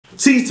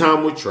Tea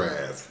time with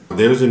Trav.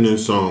 There's a new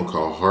song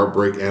called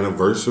Heartbreak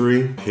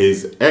Anniversary.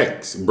 His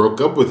ex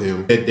broke up with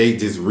him. That day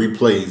just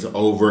replays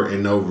over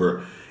and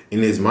over in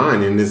his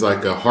mind. And it's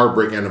like a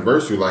heartbreak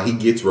anniversary. Like he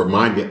gets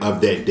reminded of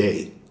that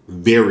day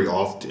very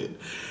often.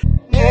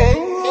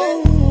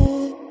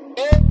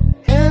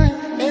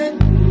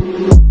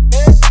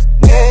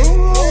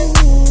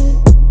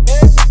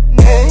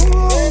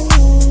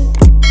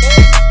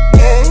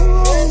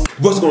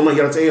 What's going on,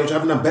 y'all? It's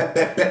AyooTravv, and I'm back.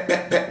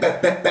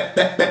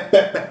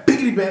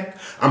 Biggity back.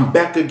 I'm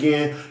back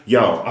again.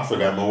 Y'all, I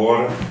forgot my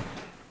water.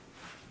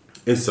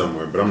 It's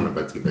somewhere, but I'm not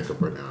about to get back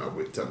up right now. I'll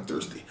wait till I'm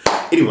thirsty.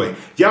 Anyway,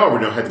 y'all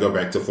already know I had to go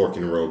back to Fork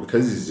in the Road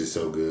because it's just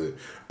so good.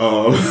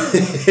 I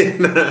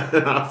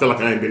feel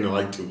like I ain't been in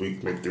like 2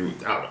 weeks, maybe 3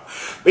 weeks. I don't know.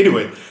 But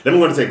anyway, then I'm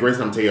going to take grace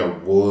and I'm going to tell y'all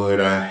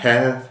what I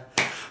have.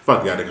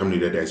 Father God, I come to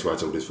you that day to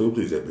watch over this food.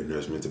 Please let me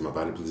nourishment to my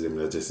body. Please let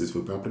me digest this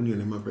food properly. In your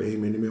name I pray.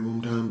 Amen. Amen.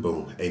 One time.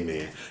 Boom.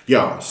 Amen.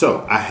 Y'all,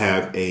 so I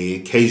have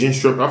a Cajun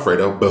shrimp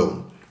Alfredo.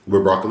 Boom.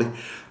 With broccoli.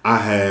 I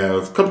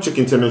have a couple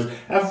chicken tenders.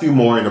 I have a few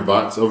more in a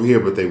box over here,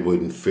 but they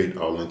wouldn't fit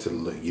all into the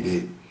leg. You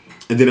did.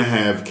 And then I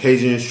have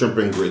Cajun shrimp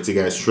and grits. You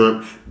got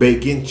shrimp,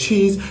 bacon,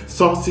 cheese,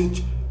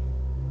 sausage.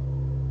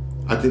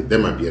 I think that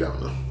might be it. I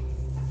don't know.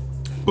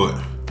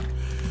 But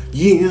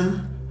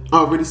yeah, I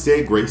already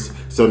said grace.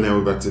 So now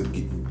we're about to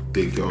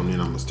dig on in.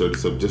 I'm gonna stir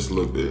this up just a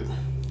little bit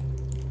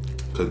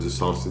because the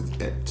sauce is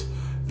at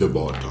the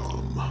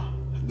bottom.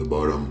 The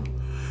bottom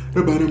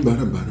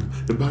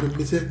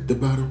is at the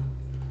bottom.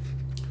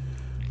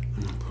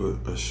 I'm gonna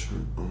put a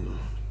shrimp on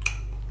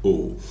the.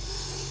 Oh.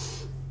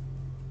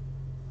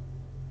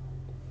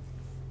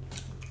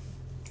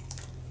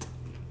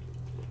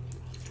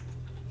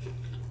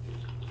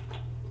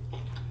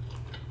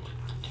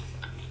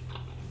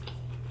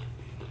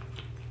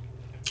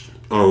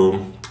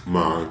 Oh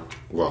my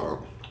God.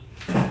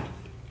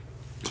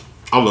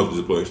 I love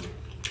this place.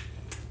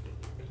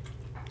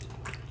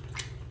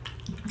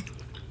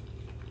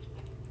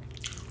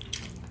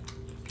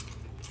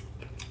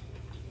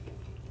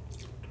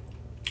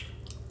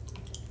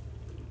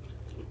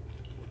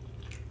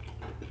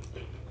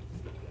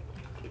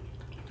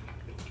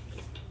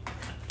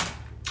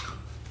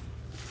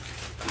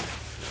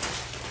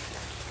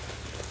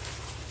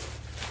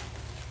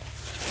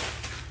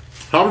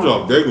 How's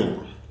y'all day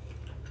going?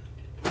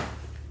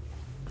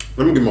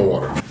 Let me get my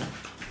water.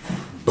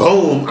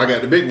 Boom! I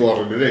got the big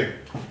water today.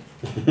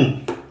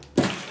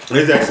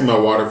 It's actually my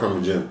water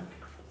from the gym.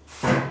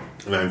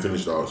 And I ain't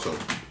finished all, so.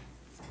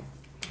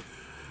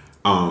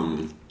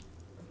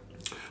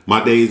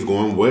 My day is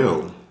going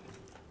well.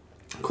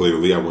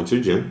 Clearly, I went to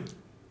the gym.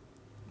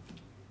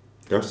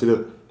 Y'all see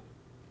that?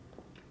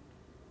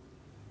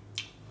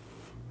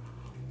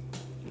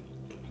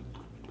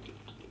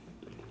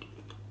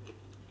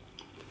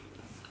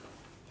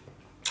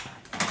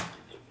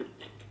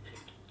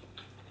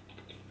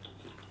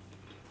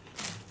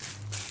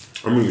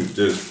 I'm gonna use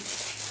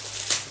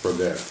this for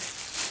that.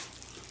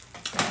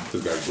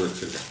 It's got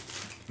grits in there.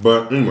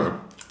 But anyway,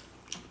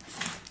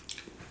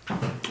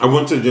 I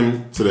went to the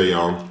gym today,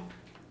 y'all.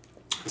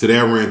 Today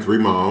I ran 3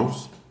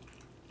 miles.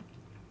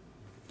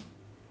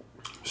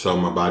 So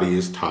my body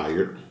is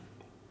tired.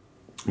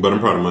 But I'm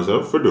proud of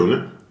myself for doing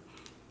it.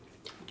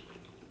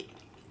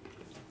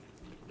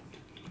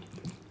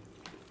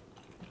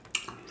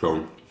 So,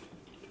 and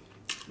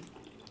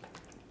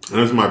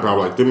this might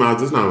probably like 3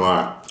 miles, it's not a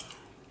lot.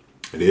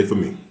 It is for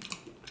me.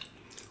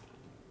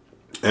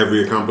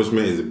 Every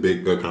accomplishment is a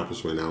big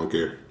accomplishment. I don't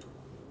care.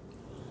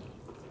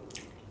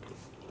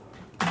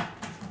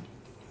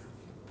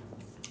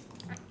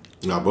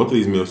 Now, both of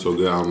these meals are so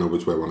good, I don't know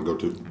which way I want to go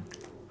to.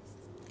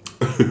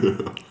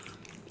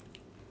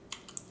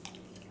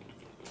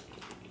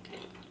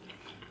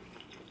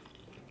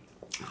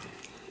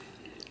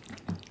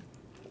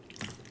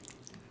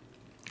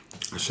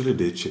 I should have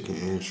did chicken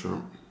and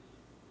shrimp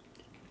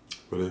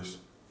for this.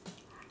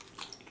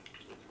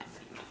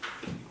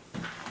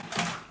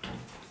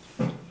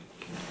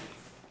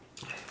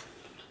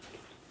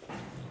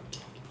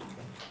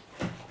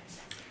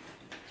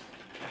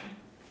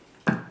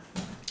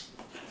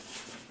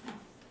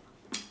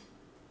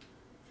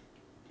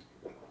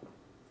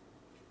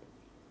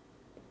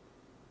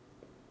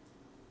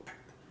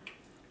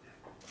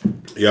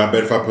 Yeah, I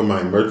bet if I put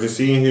my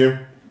emergency in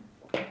here,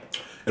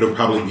 it'll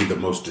probably be the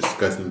most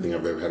disgusting thing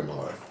I've ever had in my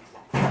life.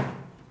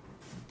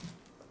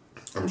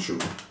 I'm sure.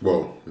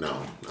 Well,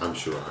 no, I'm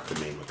sure I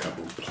could name a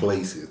couple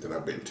places that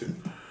I've been to.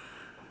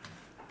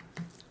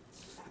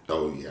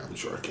 Oh yeah, I'm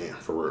sure I can,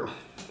 for real.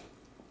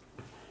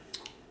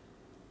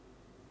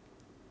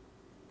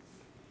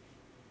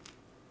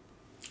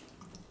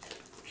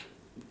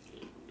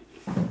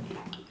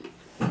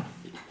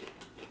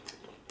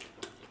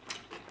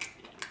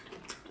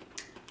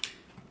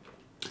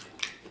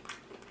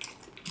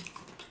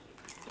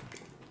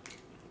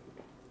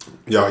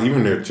 Y'all,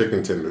 even their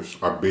chicken tenders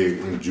are big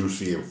and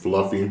juicy and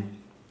fluffy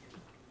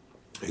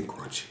and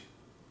crunchy.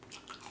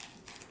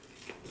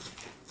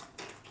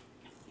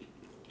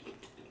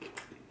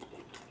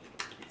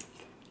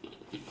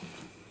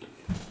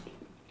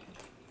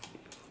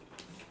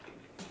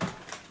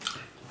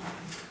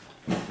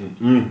 Oh,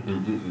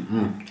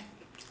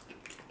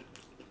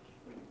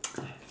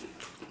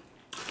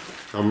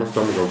 my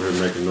stomach over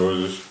here making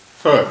noises.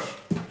 Hush.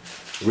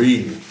 We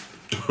eating.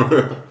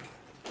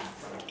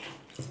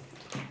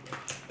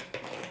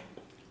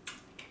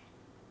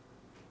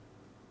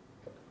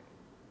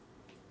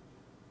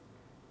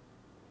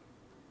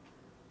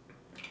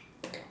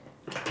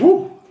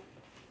 Woo.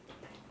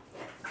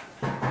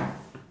 I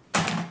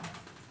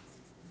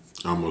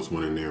almost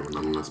went in there and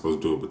I'm not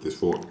supposed to do it with this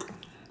fork.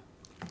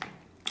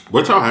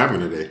 What y'all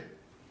having today?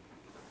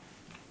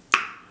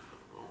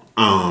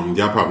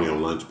 Y'all probably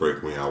on lunch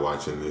break when y'all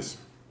watching this.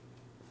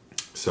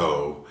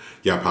 So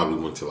y'all probably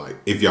went to, like,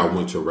 if y'all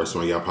went to a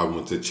restaurant, y'all probably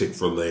went to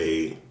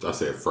Chick-fil-A. I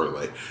said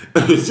Furlay.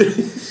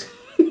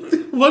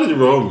 What is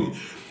wrong with me?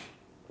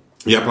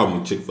 Y'all probably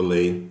went to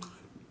Chick-fil-A.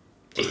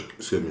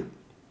 Excuse me.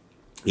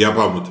 Y'all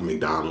probably went to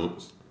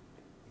McDonald's.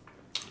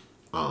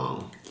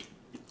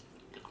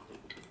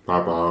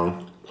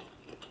 Popeye.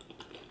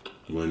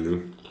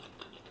 Wendy.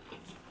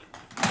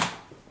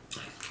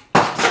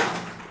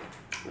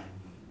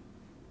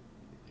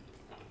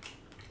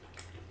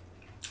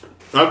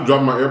 I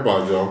dropped my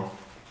AirPods, y'all.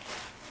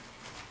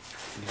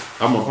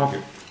 Out my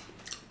pocket.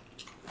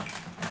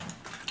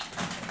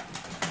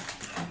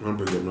 I'm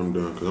pick up when I'm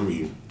done because I'm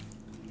eating.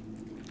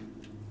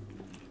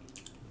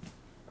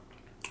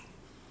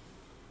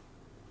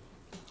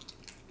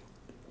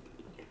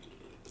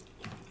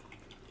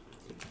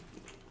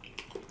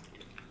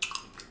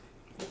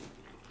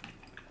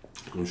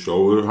 I'm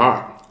sure it's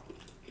hot.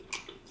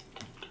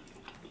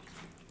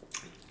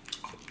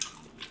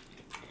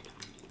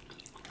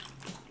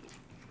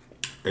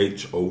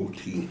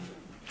 H-O-T.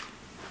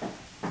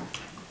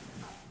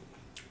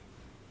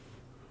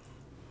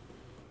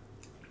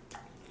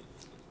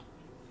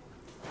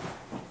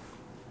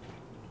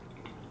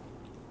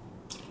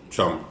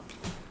 So, I'm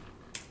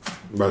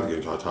about to get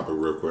into our topic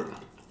real quick.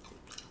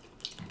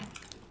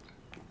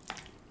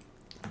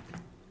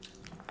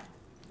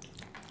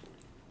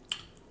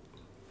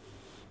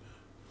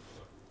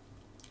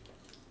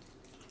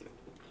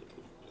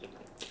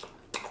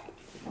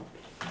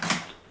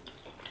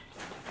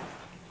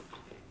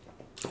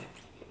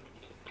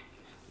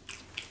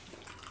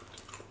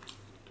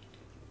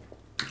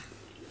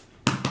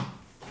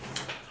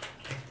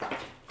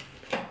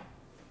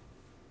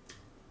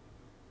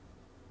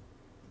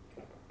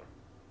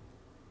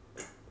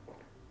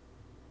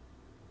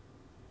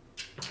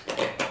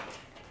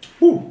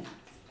 Whew.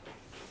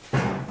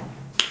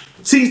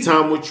 Tea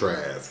time with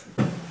Trav.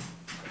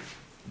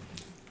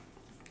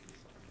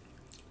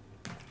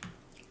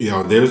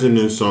 Yo, there's a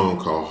new song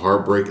called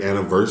Heartbreak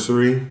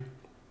Anniversary.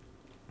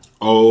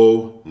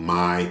 Oh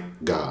my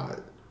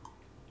God.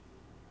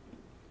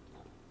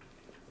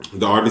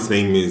 The artist's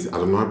name is, I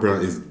don't know how to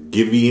pronounce it, is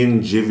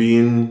Giveon.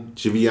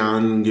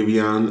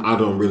 I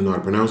don't really know how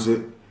to pronounce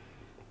it.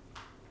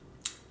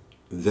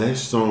 That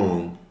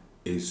song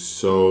is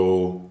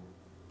so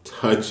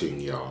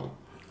touching, y'all.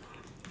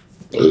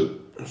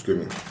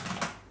 Excuse me.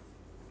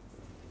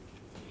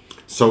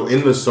 So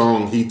in the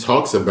song, he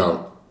talks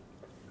about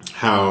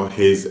how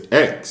his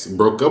ex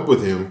broke up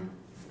with him,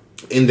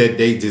 and that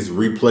day just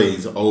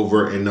replays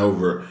over and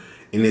over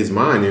in his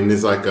mind, and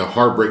it's like a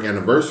heartbreak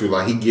anniversary.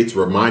 Like, he gets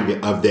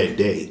reminded of that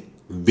day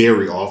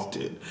very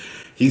often.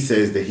 He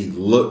says that he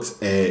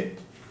looks at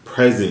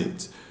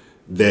presents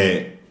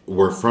that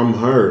were from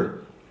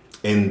her,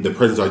 and the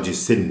presents are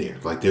just sitting there,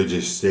 like they're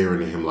just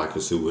staring at him like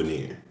a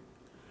souvenir.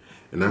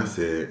 And I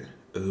said,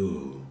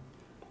 ooh.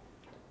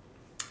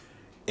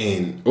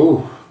 And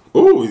ooh,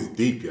 it's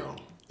deep, y'all.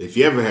 If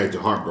you ever had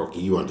your heart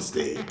broken, you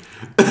understand.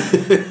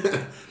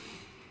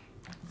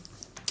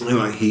 And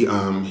like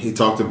he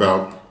talked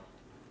about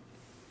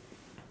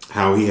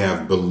how he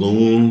have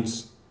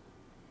balloons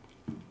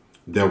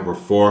that were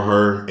for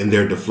her and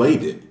they're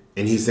deflated.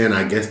 And he's saying,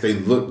 I guess they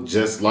look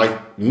just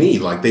like me,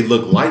 like they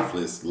look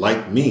lifeless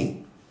like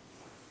me.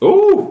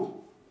 Ooh.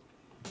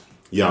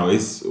 Y'all,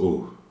 it's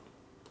ooh.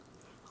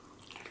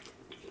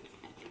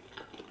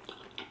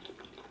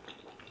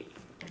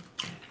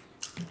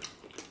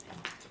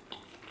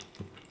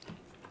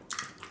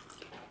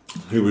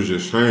 He was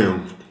just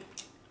saying,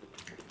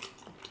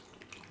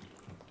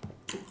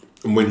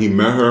 when he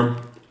met her,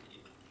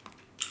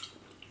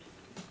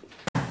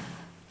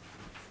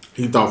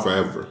 he thought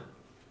forever.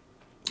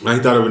 Like,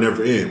 he thought it would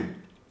never end.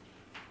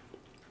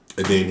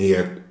 And then he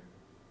had,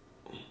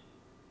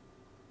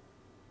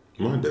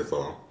 why did that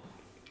fall?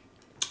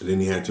 And then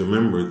he had to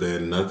remember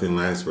that nothing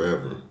lasts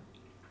forever.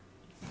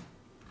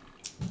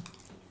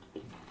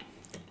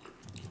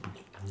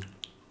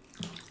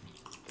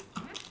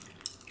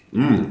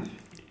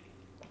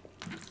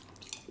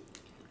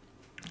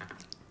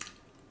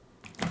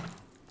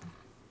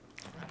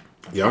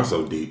 Y'all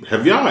so deep.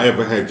 Have y'all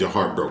ever had your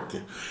heart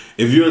broken?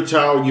 If you're a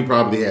child, you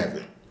probably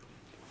haven't.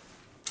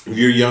 If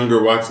you're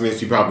younger watching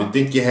this, you probably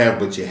think you have,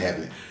 but you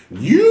haven't.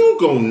 You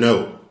gonna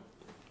know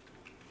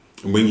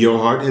when your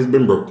heart has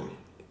been broken.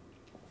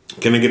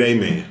 Can I get an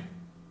amen?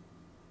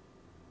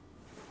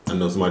 I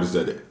know somebody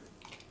said it.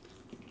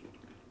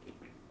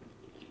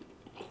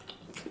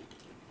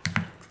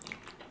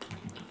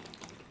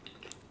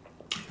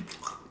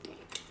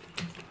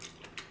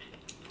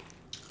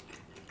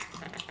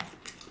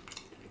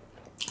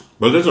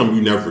 But that's something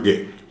you never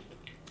forget.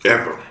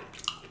 Ever.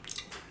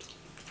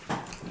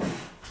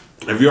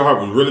 If your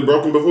heart was really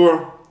broken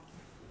before,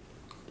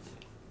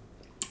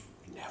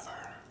 never.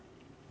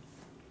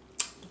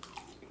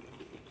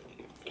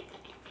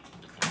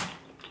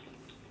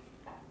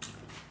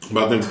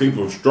 But I think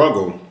people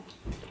struggle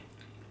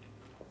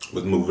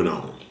with moving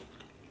on.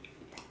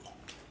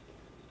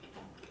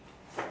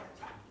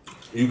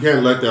 You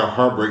can't let their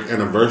heartbreak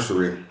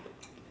anniversary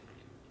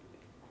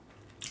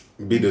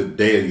be the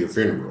day of your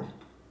funeral.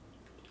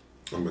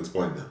 I'm gonna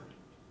explain that.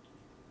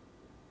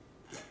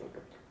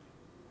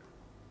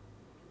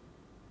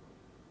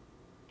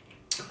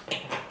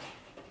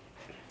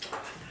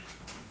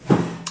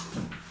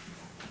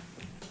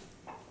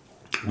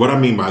 What I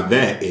mean by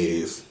that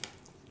is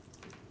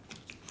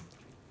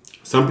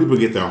some people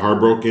get their heart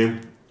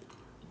broken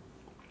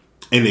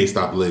and they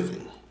stop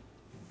living.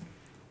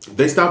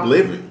 They stop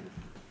living.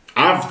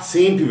 I've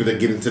seen people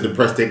that get into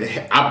depressed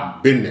state.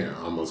 I've been there.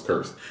 I almost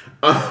cursed.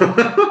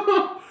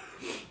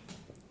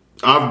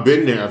 I've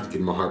been there after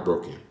getting my heart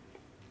broken.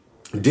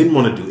 Didn't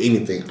want to do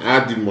anything.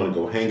 I didn't want to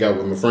go hang out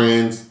with my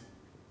friends.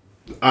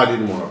 I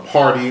didn't want to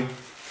party.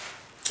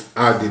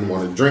 I didn't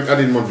want to drink. I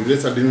didn't want to do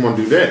this. I didn't want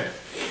to do that.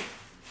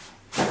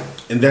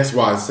 And that's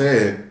why I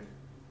said,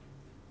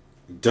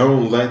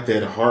 don't let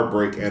that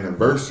heartbreak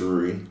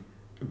anniversary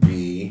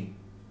be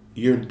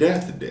your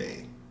death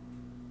day.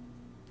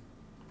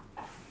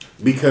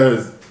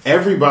 Because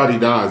everybody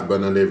dies,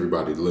 but not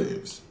everybody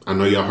lives. I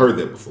know y'all heard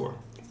that before.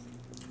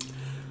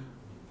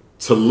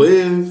 To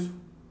live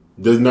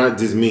does not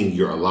just mean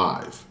you're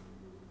alive.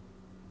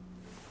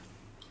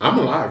 I'm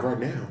alive right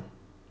now.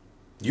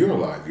 You're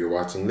alive. You're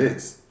watching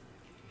this.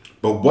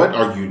 But what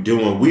are you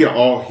doing? We are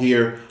all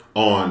here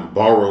on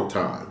borrowed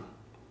time.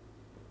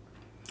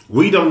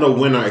 We don't know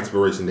when our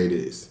expiration date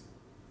is.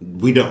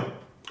 We don't.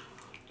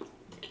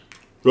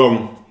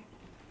 So,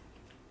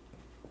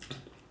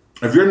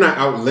 if you're not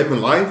out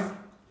living life,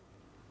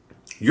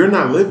 you're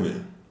not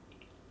living.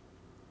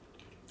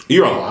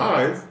 You're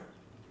alive,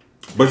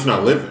 but you're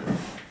not living.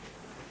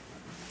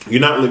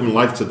 You're not living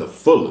life to the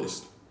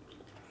fullest.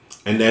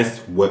 And that's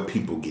what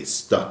people get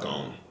stuck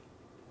on.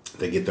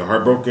 They get their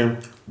heart broken,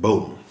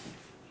 boom.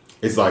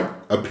 It's like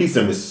a piece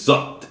of them is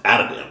sucked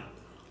out of them.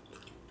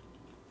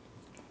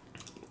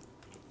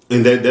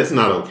 And that's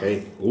not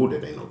okay. Oh,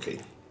 that ain't okay.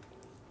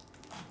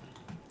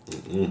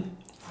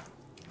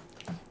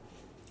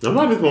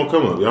 Nobody's gonna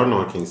come up. Y'all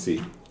know I can't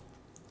see.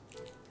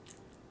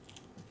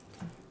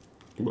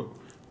 But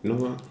you know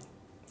what?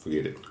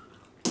 Forget it.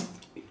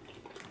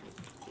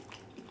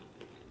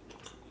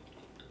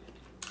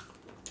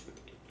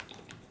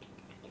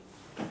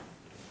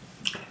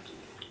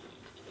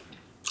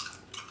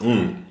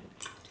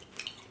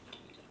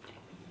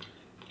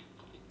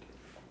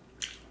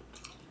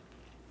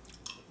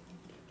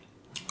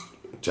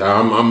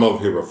 I'm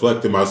over here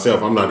reflecting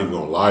myself. I'm not even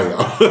gonna lie,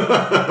 y'all.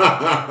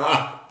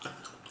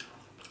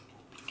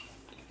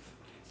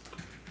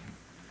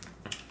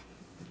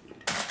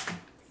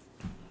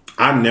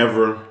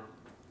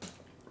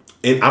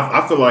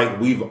 I feel like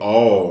we've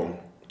all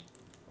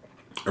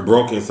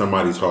broken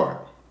somebody's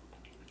heart,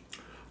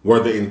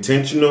 whether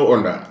intentional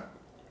or not.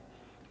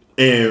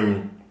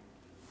 And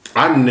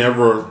I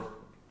never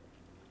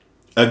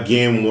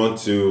again want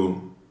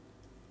to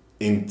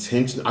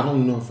I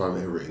don't know if I've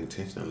ever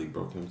intentionally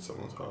broken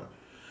someone's heart.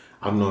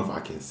 I don't know if I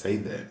can say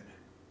that.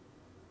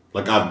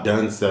 Like, I've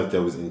done stuff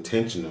that was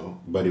intentional,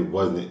 but it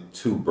wasn't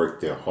to break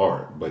their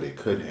heart, but it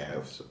could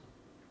have. So,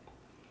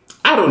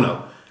 I don't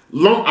know.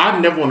 I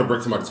never want to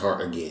break somebody's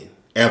heart again,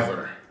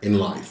 ever in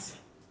life.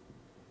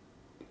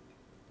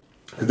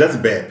 Because that's a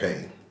bad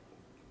pain.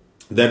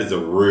 That is a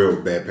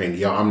real bad pain.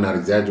 Y'all, I'm not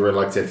exaggerating.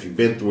 Like I said, if you've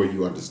been through it,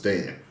 you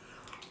understand.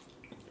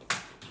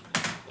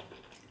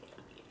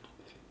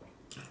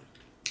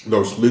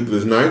 Those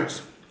sleepless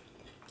nights.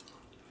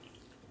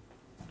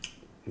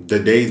 The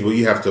days where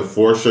you have to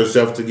force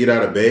yourself to get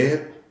out of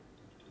bed.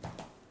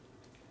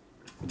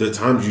 The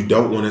times you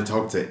don't want to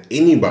talk to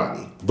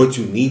anybody, but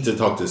you need to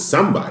talk to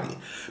somebody.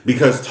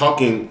 Because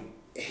talking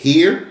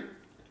here,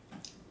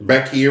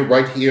 back here,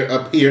 right here,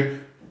 up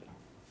here,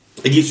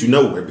 it gets you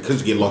nowhere because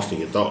you get lost in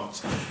your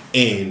thoughts.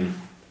 And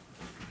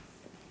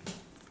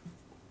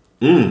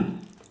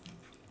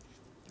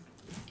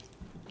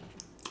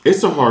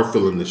it's a hard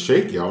feeling to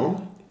shake,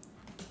 y'all.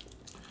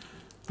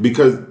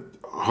 Because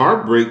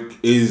heartbreak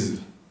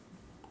is,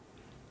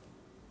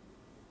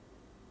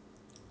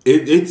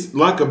 it's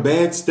like a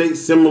bad state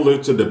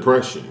similar to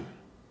depression.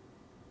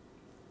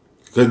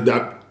 Because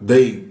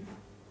they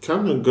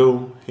kind of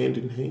go hand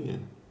in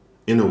hand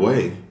in a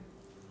way.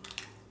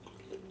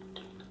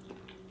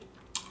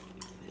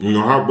 You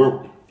know,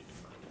 heartbreak,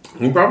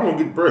 you probably won't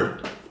get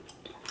depressed.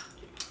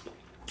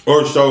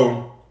 Or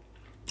show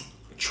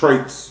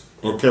traits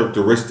or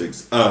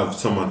characteristics of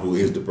someone who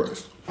is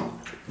depressed.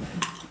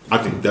 I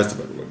think that's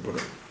the better way to put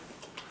it.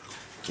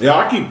 Yeah,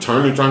 I keep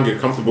turning, trying to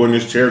get comfortable in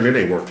this chair, and it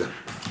ain't working.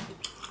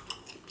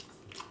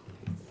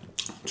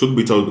 Truth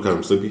be told, because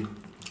I'm sleepy.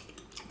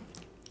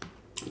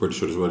 Pretty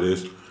sure that's what it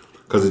is.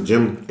 Because the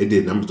gym, it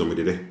did numbers on me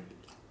today.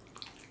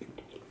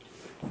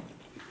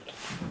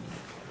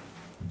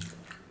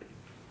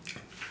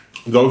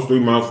 Those 3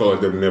 months felt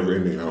like they were never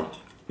ending out.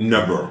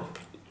 Never.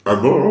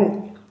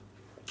 Ever.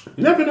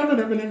 Never, never,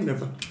 never, never,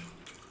 never.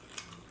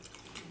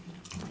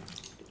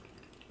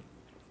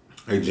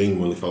 I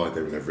genuinely felt like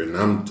they were never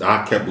ending.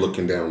 I kept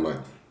looking down like,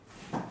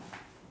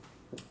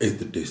 is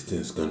the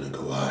distance gonna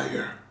go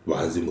higher?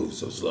 Why is it moving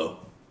so slow?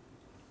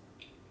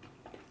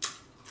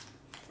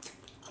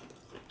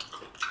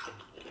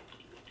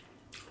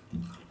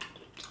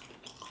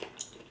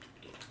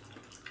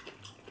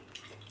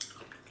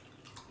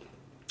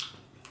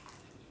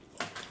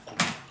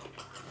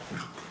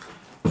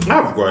 I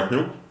have a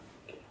question.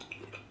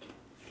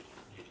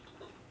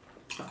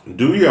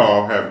 Do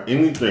y'all have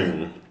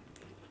anything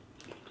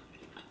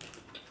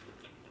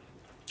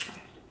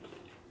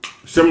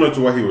similar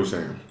to what he was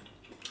saying?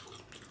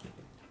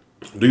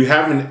 Do you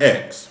have an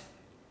ex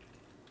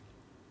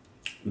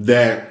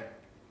that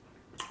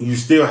you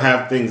still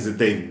have things that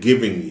they've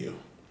given you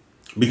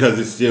because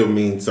it still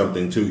means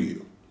something to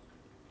you?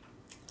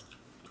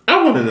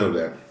 I want to know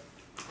that.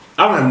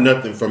 I don't have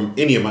nothing from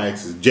any of my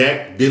exes.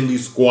 Jack, diddly,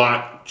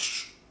 squat,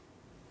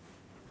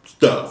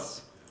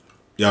 stuff.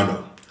 Y'all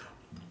know.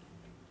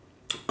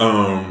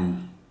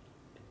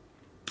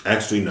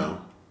 Actually,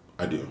 no.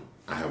 I do.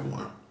 I have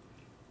one.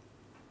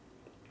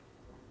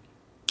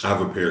 I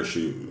have a pair of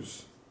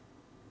shoes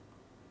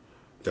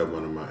that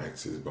one of my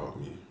exes bought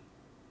me.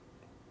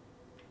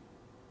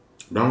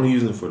 But I'm only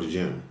using them for the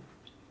gym.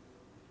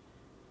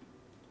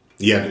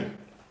 Yeah, I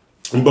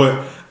do.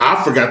 But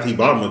I forgot that he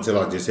bought them until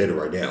I just said it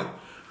right now.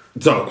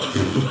 So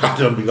I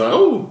don't be like,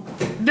 oh,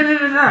 da, da,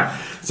 da, da.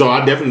 So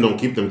I definitely don't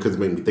keep them because it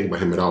made me think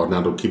about him at all. And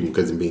I don't keep them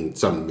because it means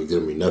something that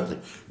doesn't mean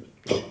nothing.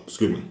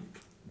 Excuse me.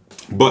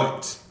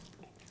 But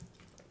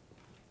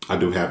I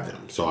do have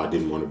them, so I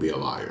didn't want to be a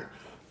liar.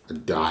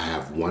 I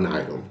have one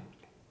item.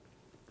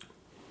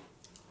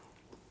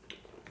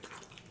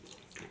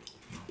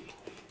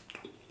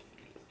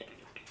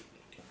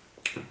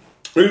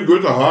 It's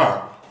good to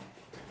hot.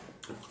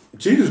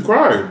 Jesus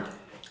Christ.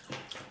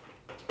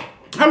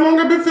 How long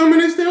have I been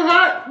filming? It's still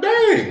hot?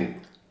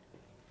 Dang.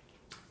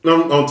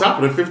 On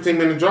top of the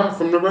 15-minute drive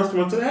from the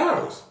restaurant to the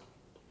house.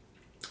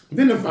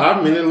 Then a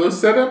 5-minute little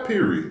setup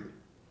period.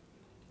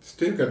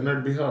 Still got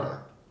nerve to be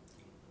hot.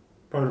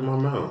 Part of my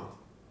mouth.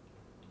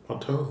 My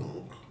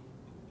tongue.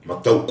 My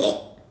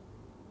throat.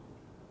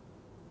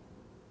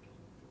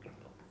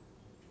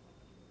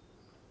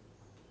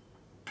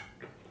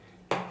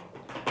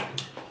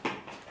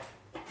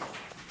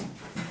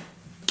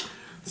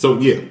 So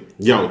yeah,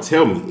 y'all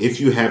tell me if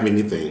you have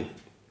anything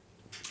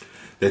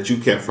that you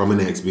kept from an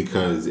ex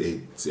because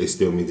it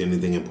still means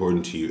anything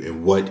important to you,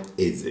 and what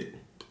is it?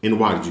 And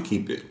why did you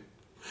keep it?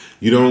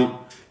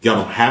 Y'all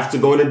don't have to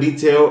go into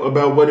detail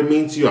about what it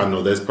means to you. I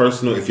know that's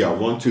personal. If y'all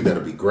want to,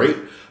 that'll be great.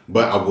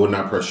 But I will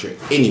not pressure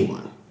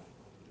anyone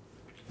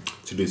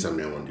to do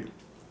something they want to do.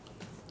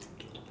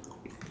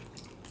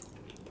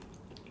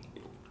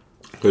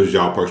 Because it's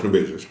y'all personal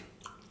business.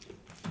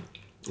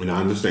 And I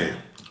understand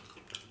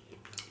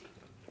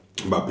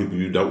about people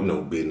you don't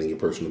know being in your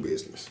personal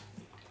business.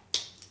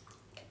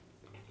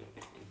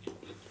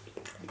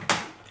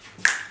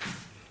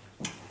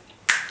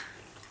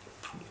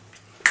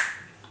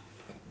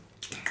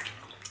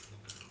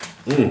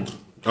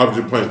 I was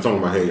just playing a song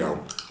in my head, y'all.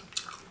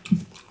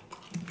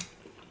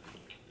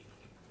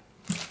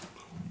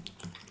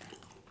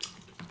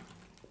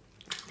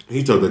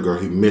 He told that girl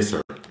he missed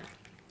her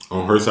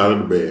on her side of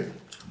the bed.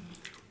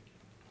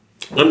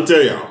 Let me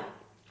tell y'all.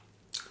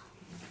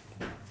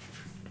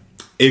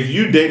 If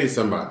you dated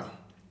somebody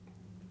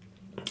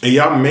and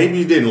y'all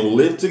maybe didn't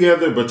live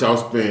together, but y'all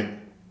spent,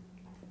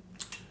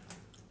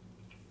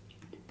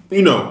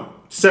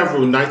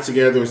 several nights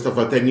together and stuff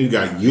like that, and you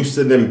got used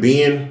to them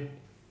being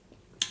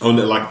on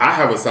it. Like, I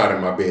have a side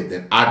of my bed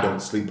that I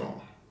don't sleep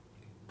on.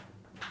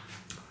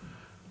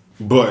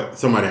 But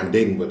somebody I'm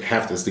dating would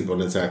have to sleep on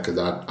that side because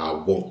I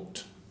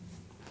won't.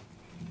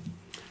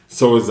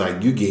 So it's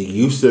like you get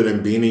used to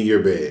them being in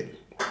your bed.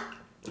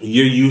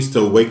 You're used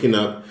to waking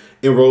up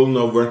and rolling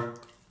over.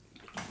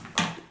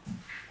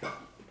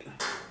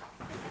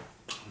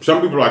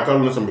 Some people like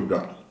cuddling, some people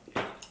don't.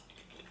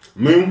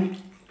 Me,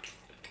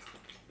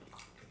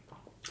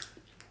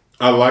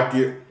 I like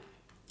it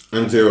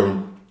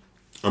until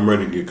I'm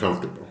ready to get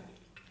comfortable.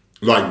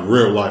 Like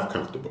real life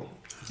comfortable.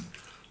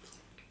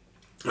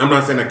 I'm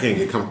not saying I can't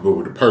get comfortable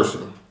with a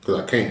person, because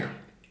I can.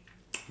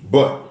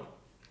 But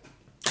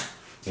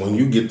when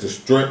you get to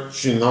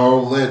stretch and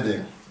all that,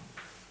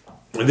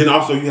 and then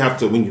also you have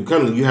to, when you're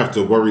cuddling, you have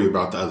to worry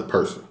about the other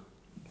person.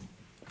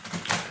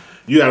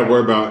 You got to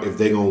worry about if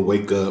they're going to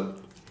wake up,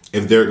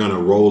 if they're going to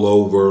roll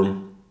over,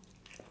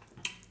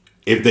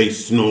 if they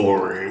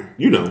snoring,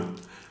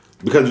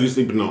 Because you're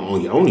sleeping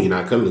on your own, you're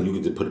not cuddling, you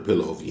can just put a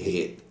pillow over your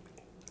head.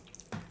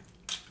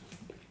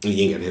 And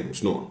you ain't got to have them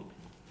snore.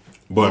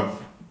 But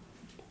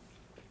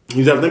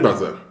you got to think about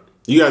that.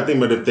 You got to think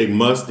about if they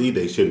musty,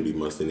 they shouldn't be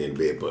musting in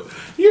bed. But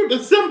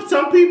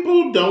some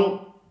people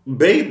don't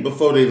bathe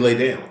before they lay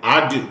down.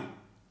 I do.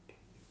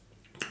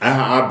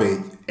 I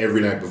bathe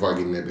every night before I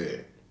get in that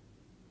bed.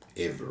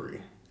 Every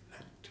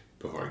night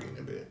before I get in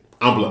that bed.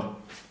 I'm black.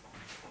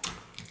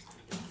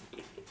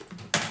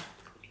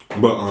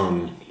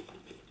 But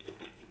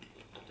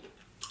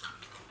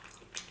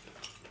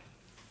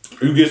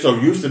you get so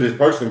used to this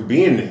person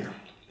being there.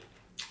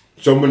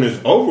 So when it's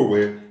over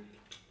with,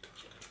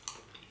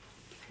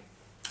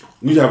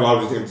 you have all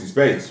this empty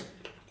space.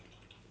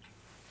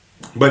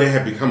 But it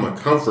had become a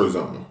comfort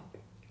zone.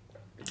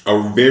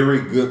 A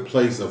very good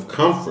place of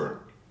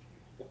comfort.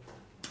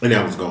 And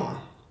that was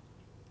gone.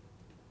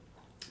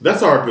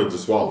 That's a hard pill to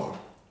swallow.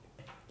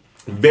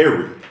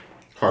 Very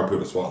hard pill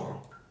to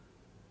swallow.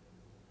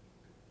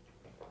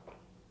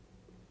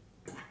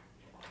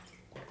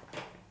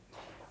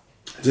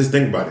 Just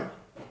think about it.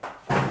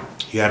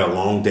 You had a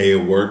long day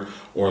of work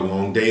or a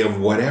long day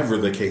of whatever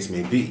the case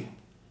may be.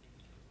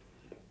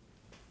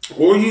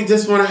 Or you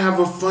just want to have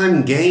a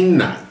fun game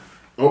night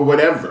or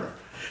whatever.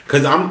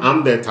 Because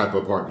I'm that type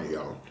of partner,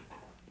 y'all.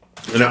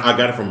 And I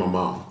got it from my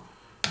mom.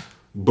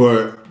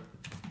 But,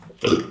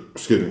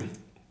 excuse me.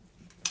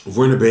 If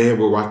we're in the bed,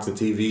 we're watching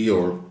TV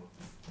or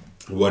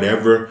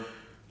whatever.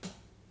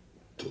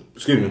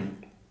 Excuse me.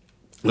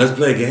 Let's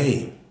play a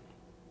game.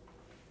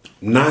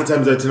 9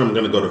 times out of 10, I'm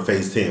going to go to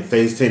phase 10.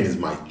 Phase 10 is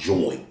my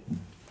joint.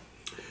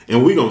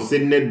 And we're going to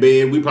sit in that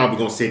bed. We probably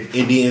going to sit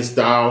Indian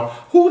style.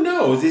 Who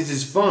knows? It's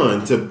just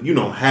fun to, you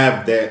know,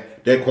 have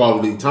that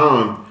quality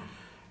time.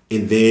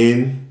 And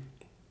then,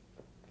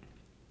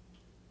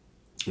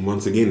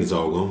 once again, it's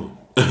all gone.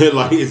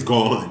 Like, it's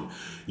gone.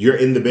 You're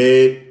in the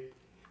bed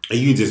and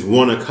you just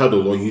want to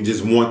cuddle or you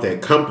just want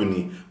that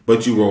company.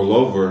 But you roll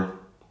over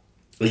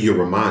and you're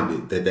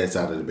reminded that that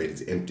side of the bed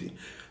is empty.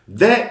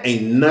 That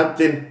ain't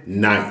nothing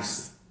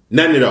nice.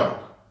 Nothing at all.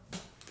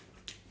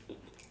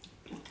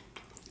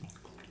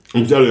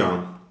 I'm telling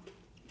y'all.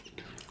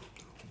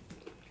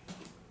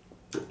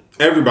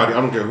 Everybody,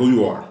 I don't care who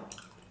you are.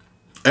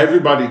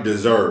 Everybody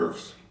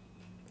deserves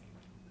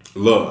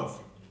love.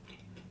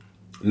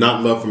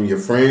 Not love from your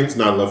friends,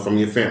 not love from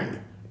your family.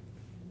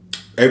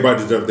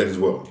 Everybody deserves that as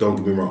well. Don't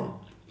get me wrong.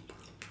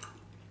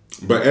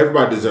 But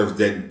everybody deserves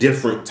that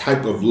different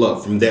type of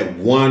love from that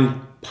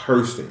one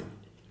person.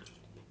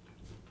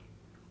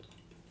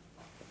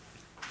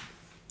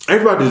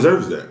 Everybody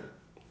deserves that.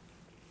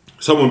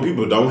 So when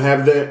people don't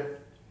have that,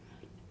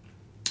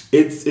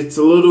 it's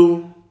a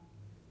little,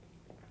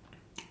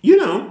 you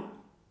know,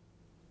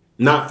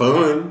 not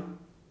fun.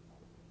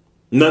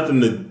 Nothing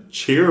to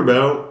cheer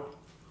about.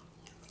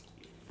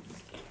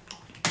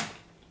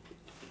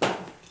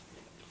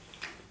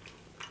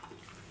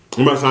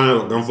 I'm about to sign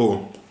up. I'm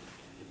full.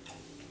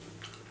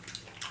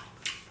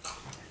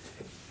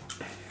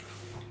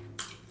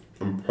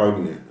 I'm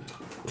pregnant.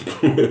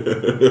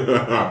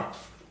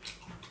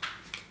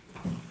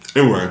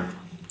 Anyway,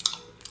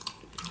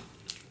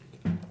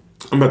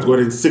 I'm about to go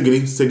ahead and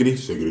siggity.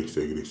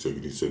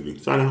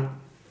 Sign out.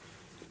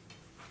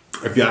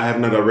 If y'all have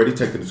not already,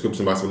 check the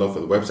description box below for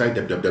the website,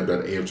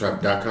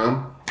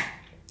 www.AyooTravv.com.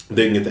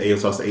 Then you get the AO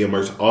sauce, the AO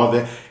merch, all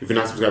that. If you're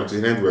not subscribed to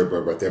the channel, hit the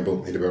bell right there,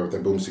 boom. Hit the bell right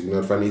there, boom, so you can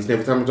notify me each and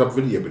every time I drop a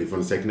video. But if you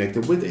want to stay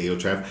connected with the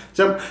AyooTravv,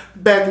 jump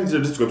back into the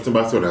description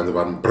box, go down the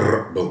bottom,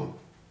 brr, boom.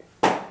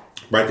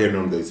 Right there,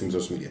 known the same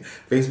social media.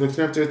 Facebook,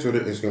 Snapchat, Twitter,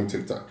 Instagram,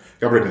 TikTok.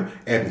 Y'all right now,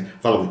 add me,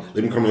 follow me,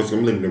 leave me comment on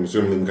Instagram, leave me on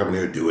Instagram, leave me comment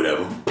here, do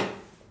whatever.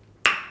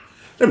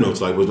 Let me know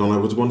what's like, what's don't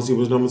like, what you want to see,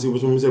 what's don't see,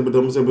 which one we say, but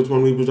don't say, which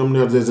one we don't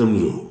know, there's some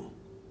new.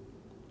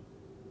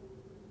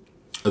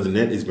 Other than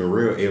that, it's been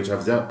real. AyooTravv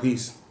is out.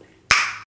 Peace.